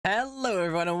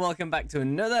everyone, and welcome back to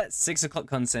another 6 o'clock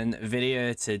content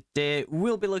video. Today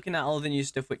we'll be looking at all the new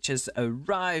stuff which has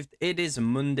arrived. It is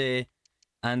Monday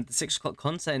and the 6 o'clock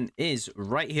content is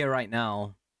right here right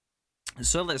now.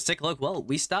 So let's take a look. Well,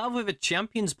 we start with a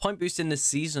champions point boost in the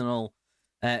seasonal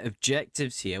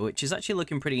objectives here, which is actually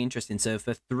looking pretty interesting. So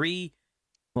for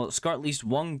score at least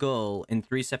 1 goal in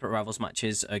 3 separate rivals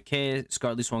matches. Okay,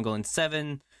 score at least 1 goal in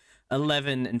 7,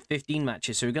 11 and 15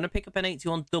 matches. So we're going to pick up an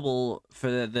 81 double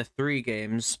for the 3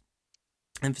 games.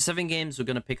 And for 7 games, we're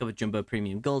going to pick up a Jumbo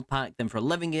Premium Gold Pack. Then for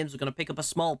 11 games, we're going to pick up a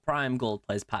Small Prime Gold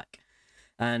Players Pack.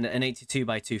 And an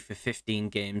 82x2 for 15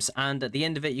 games. And at the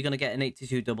end of it, you're going to get an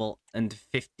 82 double and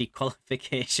 50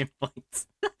 qualification points.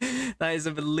 That is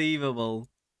unbelievable.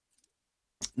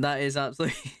 That is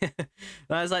absolutely...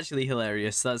 that is actually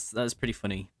hilarious. That's pretty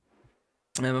funny.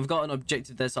 I've got an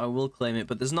objective there, so I will claim it.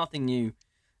 But there's nothing new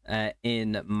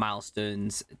in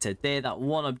milestones today. That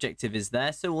one objective is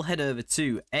there, so we'll head over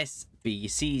to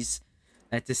SBCs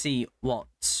to see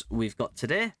what we've got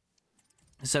today.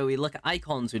 So we look at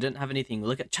icons, we don't have anything. We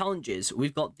look at challenges,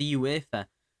 we've got the UEFA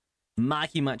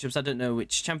Marquee matchups. I don't know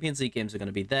which Champions League games are going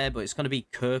to be there, but it's going to be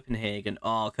Copenhagen.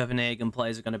 Oh, Copenhagen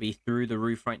players are going to be through the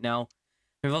roof right now.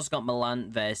 We've also got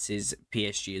Milan versus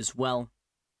PSG as well,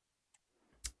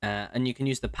 and you can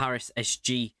use the Paris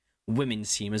SG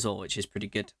women's team as well, which is pretty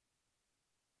good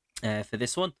for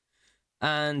this one.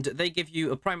 And they give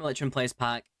you a Prime Electrum Players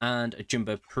Pack and a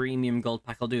Jumbo Premium Gold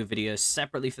Pack. I'll do a video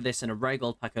separately for this and a Rare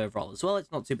Gold Pack overall as well.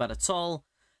 It's not too bad at all.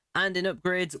 And in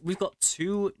upgrades, we've got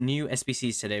 2 new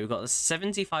SBCs today. We've got a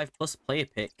 75 plus player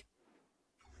pick,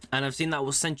 and I've seen that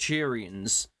was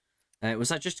Centurions. Was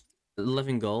that just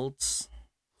 11 golds?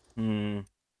 I'm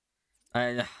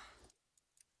not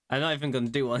even going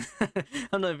to do one.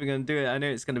 I'm not even going to do it. I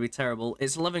know it's going to be terrible.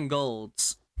 It's 11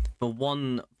 golds for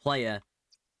 1 player,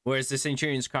 whereas the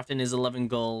Centurions crafting is 11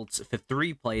 golds for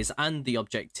 3 players and the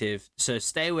objective. So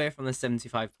stay away from the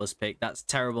 75 plus pick. That's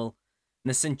terrible. And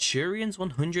the Centurions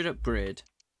 100 upgrade.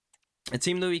 A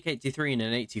Team of the Week 83 and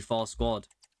an 84 squad.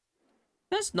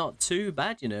 That's not too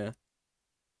bad, you know.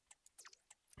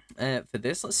 For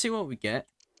this, let's see what we get.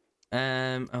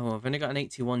 Oh, I've only got an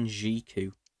 81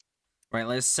 GQ. Right,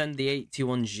 let's send the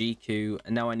 81 GQ,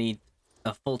 and now I need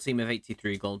a full team of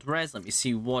 83 gold res. Let me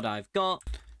see what I've got.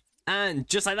 And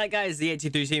just like that, guys, the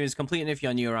 83 team is complete. And if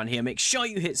you're new around here, make sure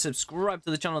you hit subscribe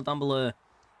to the channel down below.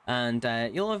 And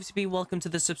you'll obviously be welcome to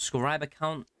the subscribe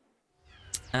account.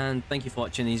 And thank you for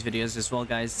watching these videos as well,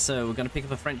 guys. So we're going to pick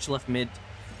up a French left mid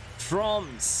from...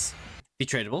 Be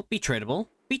tradable, be tradable,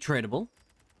 be tradable.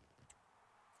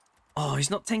 Oh, he's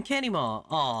not 10k anymore.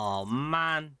 Oh,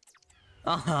 man.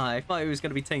 Oh, I thought it was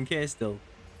going to be 10k still.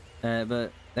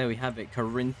 But there we have it.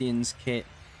 Corinthians kit.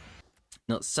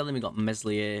 Not selling. We got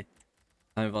Meslier.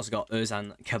 And we've also got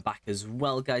Ozan Kabak as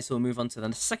well, guys. So we'll move on to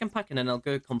the second pack. And then I'll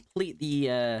go complete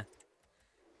the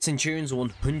Centurions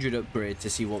 100 upgrade to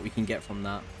see what we can get from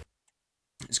that.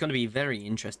 It's going to be very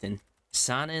interesting.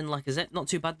 Sana and Lacazette. Not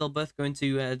too bad. They'll both go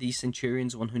into the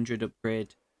Centurions 100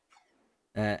 upgrade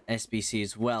SBC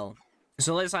as well.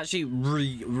 So let's actually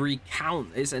recount.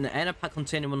 It's an NA pack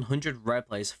containing 100 rare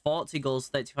players, 40 golds,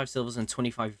 35 silvers, and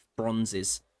 25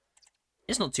 bronzes.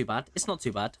 It's not too bad. It's not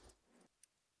too bad.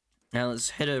 Now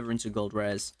let's head over into gold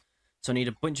rares. So I need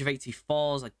a bunch of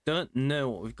 84s. I don't know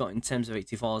what we've got in terms of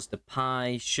 84s. The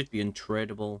pie should be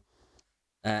untradeable.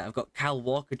 I've got Kyle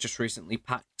Walker just recently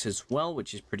packed as well,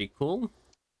 which is pretty cool.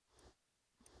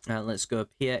 Let's go up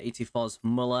here. 84s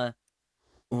Muller.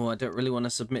 Oh, I don't really want to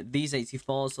submit these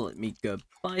 84s, so let me go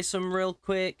buy some real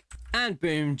quick. And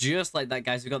boom, just like that,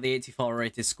 guys, we've got the 84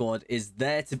 rated squad is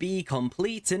there to be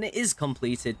complete, and it is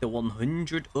completed. The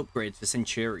 100 upgrade for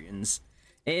Centurions.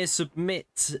 It is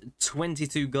submit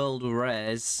 22 gold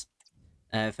rares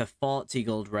for 40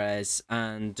 gold rares,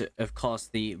 and of course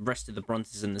the rest of the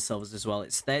bronzes and the silvers as well.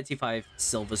 It's 35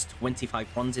 silvers,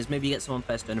 25 bronzes. Maybe you get someone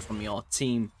first owner from your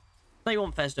team. They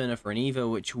want first owner for an Evo,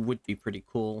 which would be pretty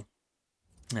cool.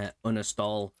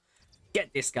 Unstall,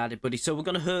 get discarded, buddy. So we're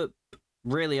gonna hope,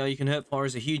 really, all you can hope for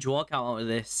is a huge walkout out of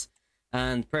this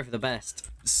and pray for the best.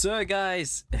 So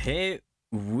guys, here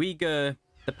we go.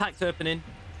 The packed opening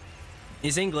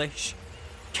is English.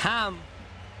 Cam,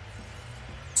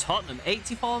 Tottenham,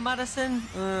 84 Madison.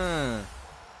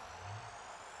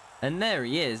 And there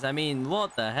he is. I mean,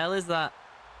 what the hell is that?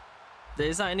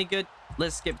 Is that any good?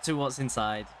 Let's skip to what's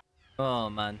inside. Oh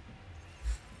man.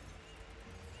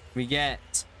 We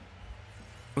get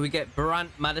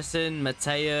Brandt, Madison,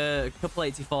 Mateo, a couple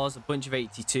 84s, a bunch of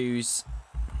 82s.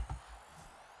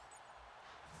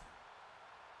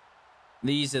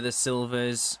 These are the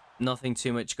silvers. Nothing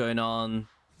too much going on.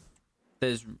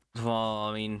 There's, well,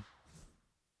 I mean,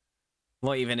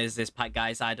 What even is this pack,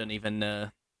 guys? I don't even know.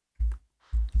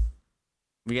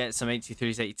 We get some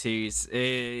 83s,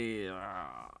 82s.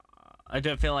 I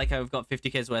don't feel like I've got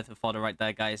 50k's worth of fodder right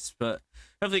there, guys. But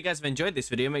hopefully you guys have enjoyed this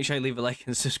video. Make sure you leave a like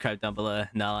and subscribe down below.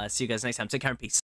 And I'll see you guys next time. Take care and peace.